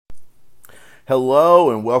Hello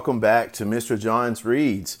and welcome back to Mr. Johns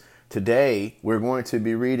Reads. Today we're going to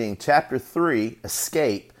be reading Chapter 3,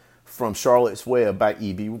 Escape, from Charlotte's Web by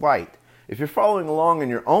E.B. White. If you're following along in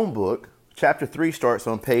your own book, Chapter 3 starts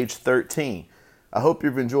on page 13. I hope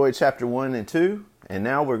you've enjoyed Chapter 1 and 2, and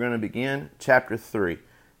now we're going to begin Chapter 3.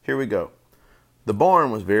 Here we go. The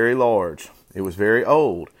barn was very large. It was very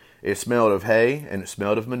old. It smelled of hay and it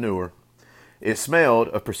smelled of manure. It smelled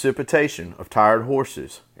of precipitation of tired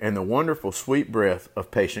horses and the wonderful sweet breath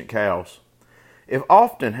of patient cows. It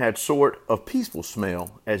often had sort of peaceful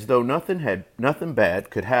smell, as though nothing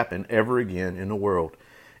bad could happen ever again in the world.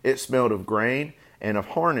 It smelled of grain and of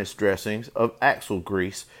harness dressings, of axle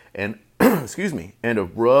grease and and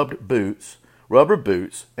of rubber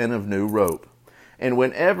boots, and of new rope. And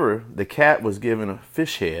whenever the cat was given a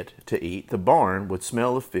fish head to eat, the barn would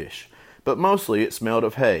smell of fish. But mostly it smelled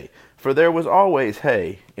of hay, for there was always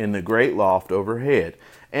hay in the great loft overhead,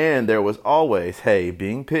 and there was always hay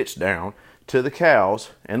being pitched down to the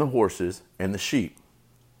cows and the horses and the sheep.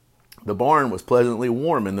 The barn was pleasantly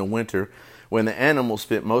warm in the winter when the animals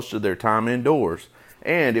spent most of their time indoors,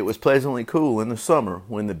 and it was pleasantly cool in the summer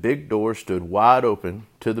when the big doors stood wide open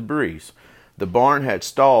to the breeze. The barn had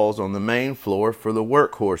stalls on the main floor for the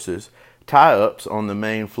work horses, tie-ups on the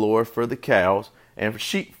main floor for the cows, and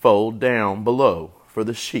sheepfold down below for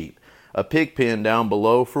the sheep, a pig pen down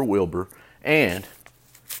below for Wilbur, and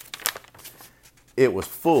it was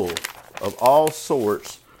full of all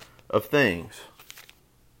sorts of things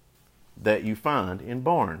that you find in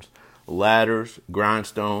barns. Ladders,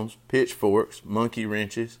 grindstones, pitchforks, monkey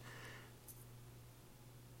wrenches,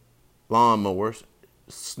 lawnmowers,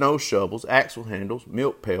 snow shovels, axle handles,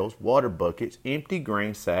 milk pails, water buckets, empty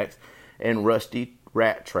grain sacks, and rusty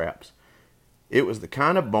rat traps. It was the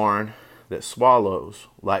kind of barn that swallows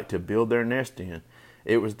like to build their nest in.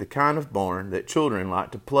 It was the kind of barn that children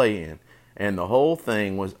like to play in. And the whole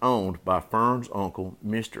thing was owned by Fern's uncle,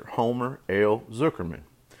 Mr. Homer L. Zuckerman.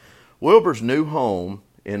 Wilbur's new home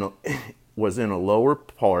was in a lower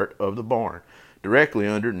part of the barn, directly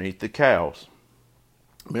underneath the cows.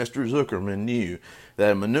 Mr. Zuckerman knew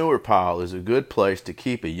that a manure pile is a good place to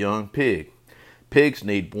keep a young pig. Pigs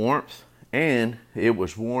need warmth, and it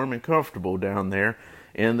was warm and comfortable down there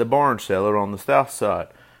in the barn cellar on the south side.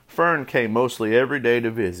 Fern came mostly every day to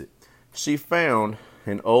visit. She found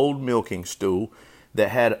an old milking stool that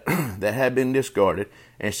had been discarded,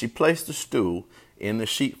 and she placed the stool in the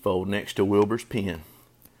sheepfold next to Wilbur's pen.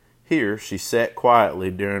 Here she sat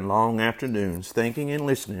quietly during long afternoons, thinking and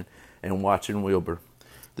listening and watching Wilbur.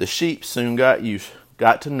 The sheep soon got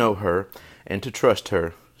to know her and to trust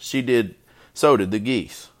her. So did the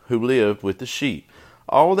geese, who lived with the sheep.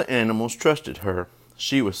 All the animals trusted her.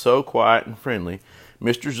 She was so quiet and friendly.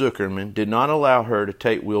 Mr. Zuckerman did not allow her to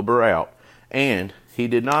take Wilbur out, and he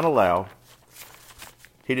did not allow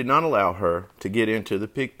her to get into the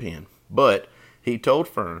pig pen. But he told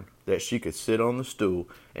Fern that she could sit on the stool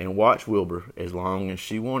and watch Wilbur as long as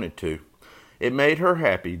she wanted to. It made her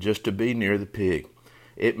happy just to be near the pig.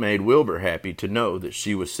 It made Wilbur happy to know that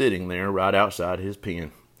she was sitting there right outside his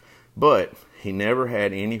pen. But he never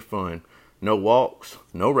had any fun. No walks,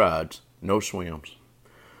 no rides, no swims.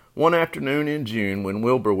 One afternoon in June, when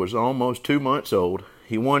Wilbur was almost 2 months old,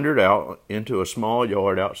 he wandered out into a small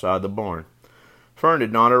yard outside the barn. Fern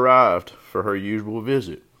had not arrived for her usual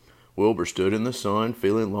visit. Wilbur stood in the sun,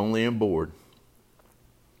 feeling lonely and bored.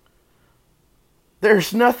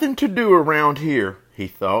 "There's nothing to do around here," he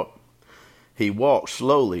thought. He walked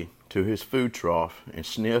slowly to his food trough and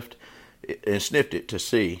sniffed it to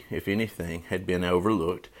see if anything had been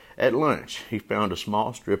overlooked. At lunch, he found a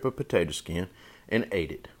small strip of potato skin and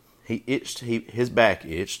ate it. His back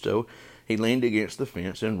itched, so he leaned against the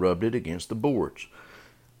fence and rubbed it against the boards.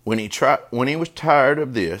 When he was tired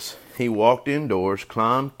of this, he walked indoors,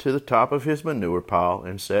 climbed to the top of his manure pile,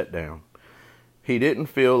 and sat down. He didn't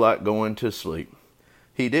feel like going to sleep.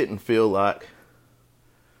 He didn't feel like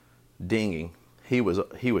dinging. He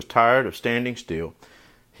was tired of standing still.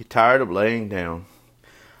 He tired of laying down.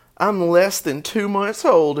 "I'm less than 2 months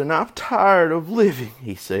old, and I'm tired of living,"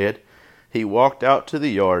 he said. He walked out to the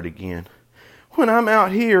yard again. "When I'm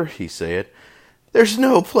out here," he said, "there's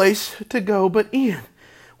no place to go but in.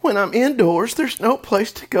 When I'm indoors, there's no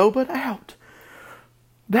place to go but out."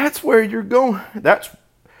 "That's where you're going.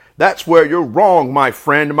 That's where you're wrong, my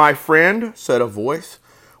friend," said a voice.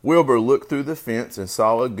 Wilbur looked through the fence and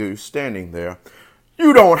saw a goose standing there.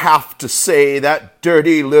 "You don't have to say that,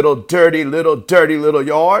 dirty little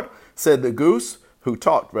yard," said the goose, who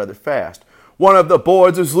talked rather fast. "One of the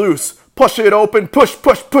boards is loose. Push it open,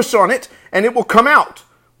 push on it, and it will come out."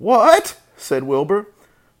 "What?" said Wilbur.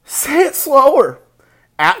 "Say it slower."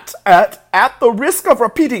 At the risk of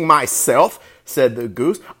repeating myself, said the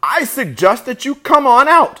goose, I suggest that you come on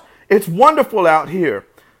out. It's wonderful out here.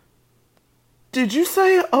 Did you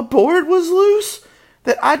say a board was loose?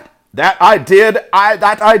 That I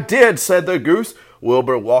did, said the goose.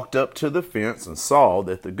 Wilbur walked up to the fence and saw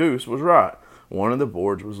that the goose was right. One of the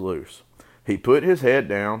boards was loose. He put his head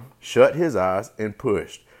down, shut his eyes, and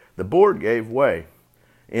pushed. The board gave way.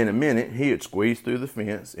 In a minute, he had squeezed through the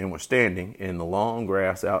fence and was standing in the long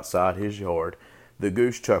grass outside his yard. The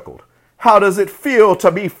goose chuckled. How does it feel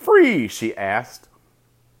to be free? She asked.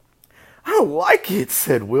 I like it,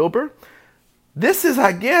 said Wilbur. This is,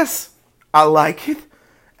 I guess, I like it.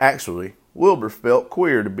 Actually, Wilbur felt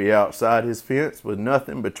queer to be outside his fence with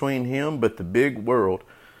nothing between him but the big world.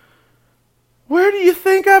 Where do you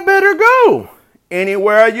think I better go?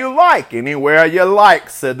 Anywhere you like,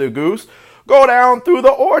 said the goose. Go down through the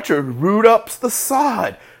orchard, root up the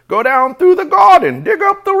sod. Go down through the garden, dig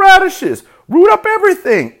up the radishes, root up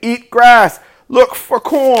everything, eat grass, look for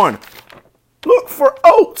corn, look for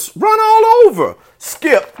oats, run all over,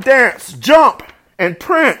 skip, dance, jump, and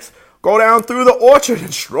prance. Go down through the orchard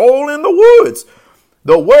and stroll in the woods.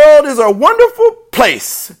 The world is a wonderful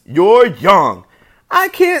place. You're young. I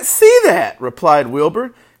can't see that, replied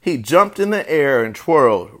Wilbur. He jumped in the air and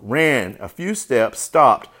twirled, ran a few steps,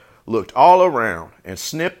 stopped, looked all around, and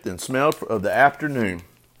sniffed and smelled of the afternoon,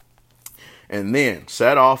 and then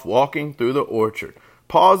set off walking through the orchard.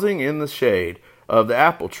 Pausing in the shade of the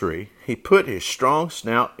apple tree, he put his strong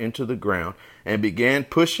snout into the ground and began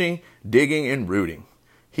pushing, digging, and rooting.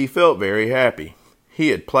 He felt very happy. He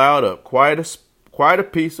had plowed up quite a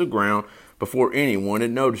piece of ground before anyone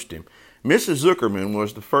had noticed him. Mrs. Zuckerman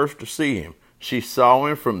was the first to see him. She saw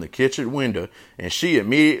him from the kitchen window, and she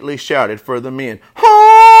immediately shouted for the men.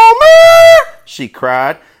 Homer! She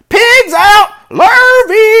cried. Pigs out!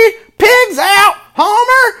 Lurvy! Pigs out!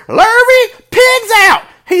 Homer! Lurvy! Pigs out!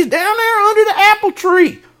 He's down there under the apple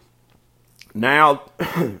tree. Now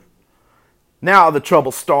the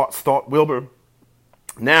trouble starts, thought Wilbur.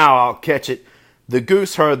 Now I'll catch it. The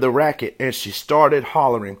goose heard the racket, and she started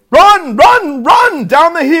hollering. Run, run, run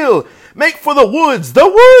down the hill. Make for the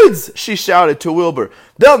woods, she shouted to Wilbur.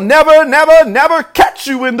 They'll never, never, never catch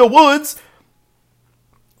you in the woods.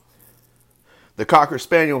 The Cocker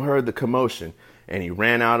Spaniel heard the commotion, and he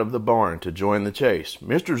ran out of the barn to join the chase.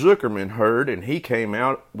 Mr. Zuckerman heard, and he came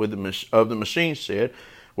out of the machine shed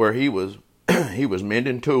where he was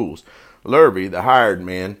mending tools. Lurvy, the hired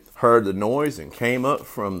man, heard the noise and came up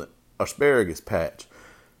from the asparagus patch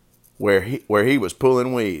where he was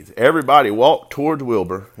pulling weeds. Everybody walked towards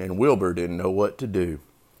Wilbur, and Wilbur didn't know what to do.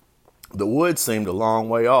 The woods seemed a long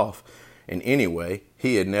way off, and anyway,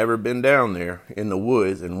 he had never been down there in the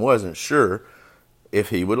woods and wasn't sure if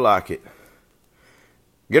he would like it.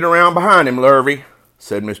 Get around behind him, Lurvy,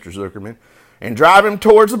 said Mr. Zuckerman, and drive him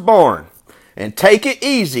towards the barn. And take it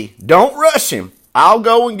easy. Don't rush him. I'll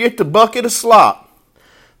go and get the bucket of slop.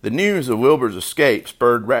 The news of Wilbur's escape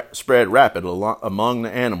spread rapidly among the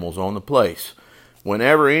animals on the place.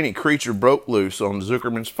 Whenever any creature broke loose on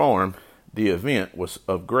Zuckerman's farm, the event was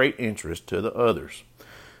of great interest to the others.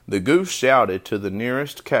 The goose shouted to the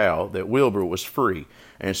nearest cow that Wilbur was free,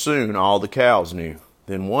 and soon all the cows knew.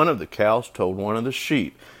 Then one of the cows told one of the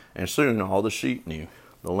sheep, and soon all the sheep knew.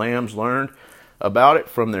 The lambs learned about it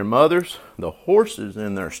from their mothers. The horses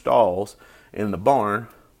in their stalls in the barn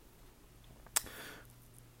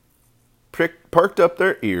perked up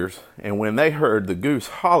their ears, and when they heard the goose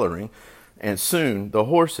hollering, and soon the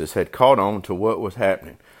horses had caught on to what was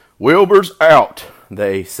happening. Wilbur's out,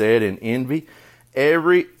 they said in envy.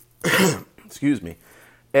 Every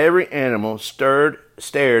animal stared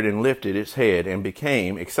and lifted its head and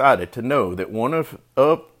became excited to know that one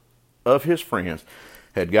of his friends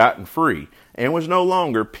had gotten free and was no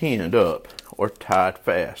longer pinned up or tied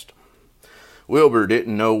fast. Wilbur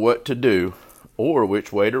didn't know what to do or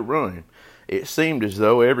which way to run. It seemed as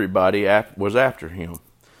though everybody was after him.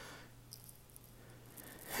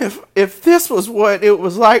 If this was what it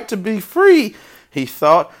was like to be free, he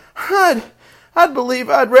thought, I'd believe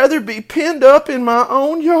I'd rather be pinned up in my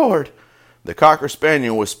own yard. The Cocker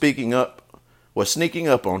Spaniel was sneaking up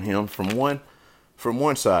on him from one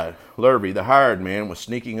side. Lurvy, the hired man, was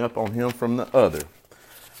sneaking up on him from the other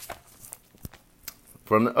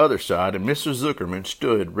side, and Mr. Zuckerman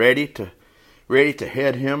stood ready to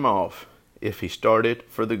head him off if he started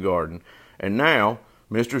for the garden. And now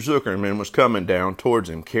Mr. Zuckerman was coming down towards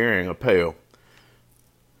him carrying a pail.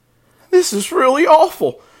 This is really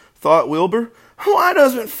awful, thought Wilbur. Why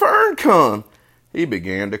doesn't Fern come? He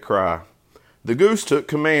began to cry. The goose took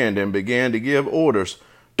command and began to give orders.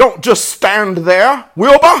 Don't just stand there,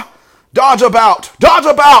 Wilbur. Dodge about,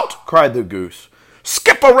 cried the goose.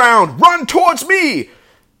 Skip around, run towards me.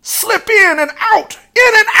 Slip in and out,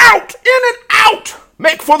 in and out, in and out.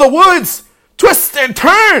 Make for the woods, twist and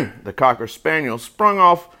turn. The Cocker Spaniel sprung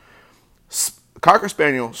off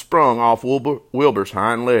Wilbur's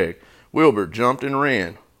hind leg. Wilbur jumped and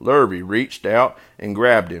ran. Lurvy reached out and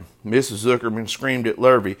grabbed him. Mrs. Zuckerman screamed at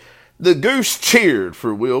Lurvy. The goose cheered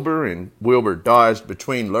for Wilbur, and Wilbur dodged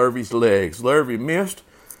between Lurvy's legs. Lurvy missed,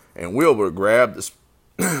 and Wilbur grabbed the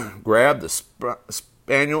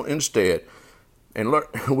spaniel instead. And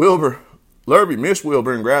Lurvy missed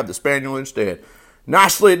Wilbur and grabbed the spaniel instead.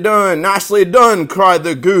 Nicely done, cried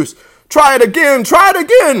the goose. Try it again.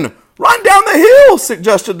 Run down the hill,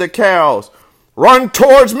 suggested the cows. Run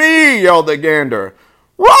towards me, yelled the gander.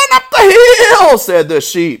 Run up the hill, said the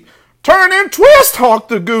sheep. Turn and twist, hawked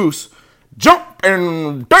the goose. Jump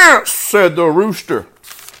and dance, said the rooster.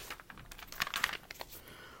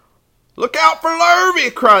 Look out for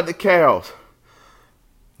Lurvy, cried the cows.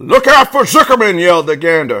 Look out for Zuckerman, yelled the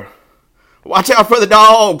gander. Watch out for the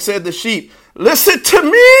dog, said the sheep. Listen to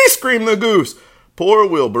me, screamed the goose. Poor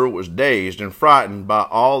Wilbur was dazed and frightened by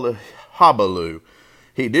all the hullabaloo.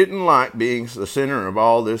 He didn't like being the center of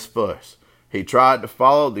all this fuss. He tried to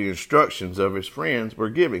follow the instructions of his friends were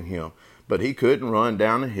giving him, but he couldn't run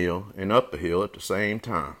down a hill and up a hill at the same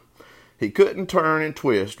time. He couldn't turn and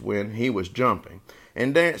twist when he was jumping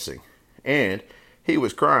and dancing, and he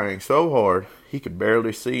was crying so hard he could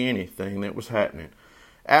barely see anything that was happening.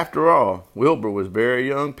 After all, Wilbur was a very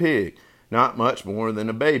young pig, not much more than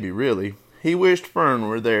a baby, really. He wished Fern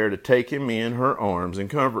were there to take him in her arms and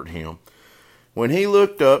comfort him. When he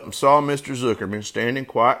looked up and saw Mr. Zuckerman standing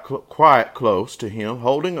quite close to him,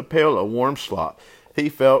 holding a pail of warm slop, he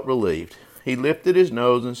felt relieved. He lifted his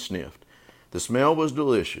nose and sniffed. The smell was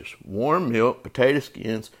delicious. Warm milk, potato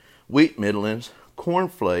skins, wheat middlings, corn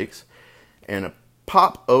flakes, and a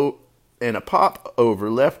pop over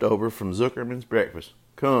left over from Zuckerman's breakfast.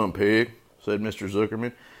 Come, pig, said Mr.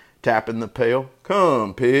 Zuckerman, tapping the pail.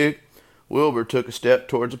 Come, pig. Wilbur took a step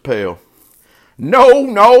towards the pail.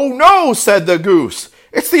 No, said the goose.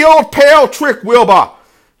 It's the old pail trick, Wilbur.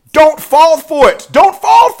 Don't fall for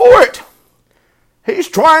it. He's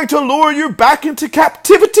trying to lure you back into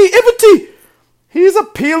captivity. He's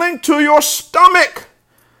appealing to your stomach.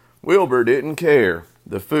 Wilbur didn't care.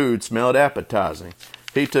 The food smelled appetizing.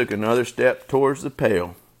 He took another step towards the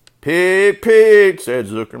pail. Pig, said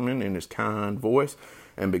Zuckerman in his kind voice,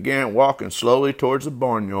 and began walking slowly towards the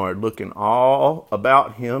barnyard, looking all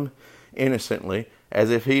about him innocently,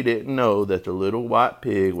 as if he didn't know that the little white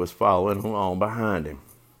pig was following along behind him.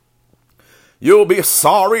 You'll be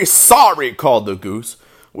sorry, called the goose.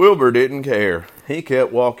 Wilbur didn't care. He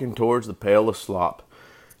kept walking towards the pail of slop.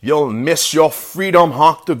 You'll miss your freedom,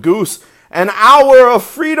 honked the goose. An hour of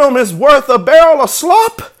freedom is worth a barrel of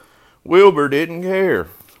slop. Wilbur didn't care.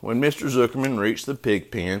 When Mr. Zuckerman reached the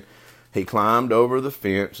pig pen, he climbed over the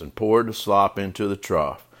fence and poured the slop into the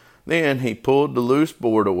trough. Then he pulled the loose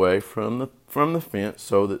board away from the fence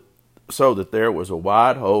so that there was a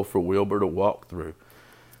wide hole for Wilbur to walk through.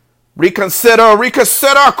 Reconsider,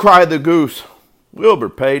 cried the goose. Wilbur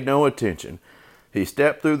paid no attention. He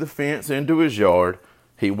stepped through the fence into his yard.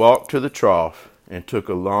 He walked to the trough and took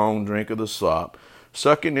a long drink of the slop,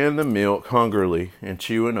 sucking in the milk hungrily and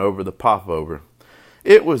chewing over the popover.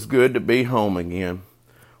 It was good to be home again.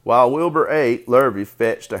 While Wilbur ate, Lurvy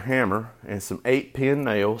fetched a hammer and some 8-pin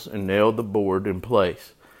nails and nailed the board in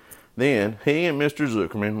place. Then he and Mr.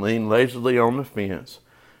 Zuckerman leaned lazily on the fence.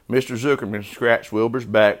 Mr. Zuckerman scratched Wilbur's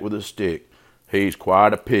back with a stick. He's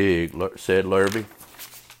quite a pig, said Lurvy.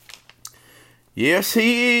 Yes,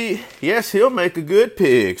 he'll make a good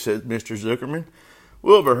pig, said Mr. Zuckerman.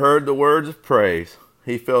 Wilbur heard the words of praise.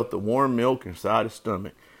 He felt the warm milk inside his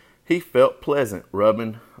stomach. He felt the pleasant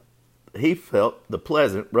rubbing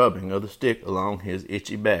of the stick along his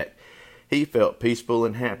itchy back. He felt peaceful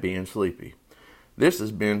and happy and sleepy. This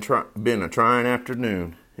has been a trying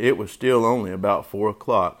afternoon. It was still only about 4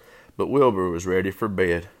 o'clock, but Wilbur was ready for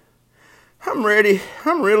bed. I'm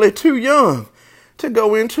really too young to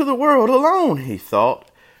go into the world alone, he thought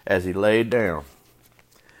as he laid down.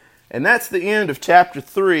 And that's the end of chapter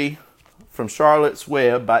 3 from Charlotte's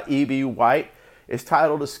Web by E.B. White. It's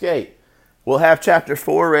titled Escape. We'll have chapter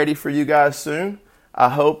 4 ready for you guys soon. I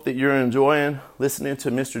hope that you're enjoying listening to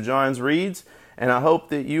Mr. Johns Reads, and I hope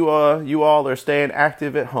that you all are staying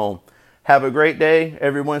active at home. Have a great day.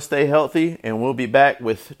 Everyone stay healthy, and we'll be back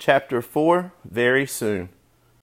with chapter 4 very soon.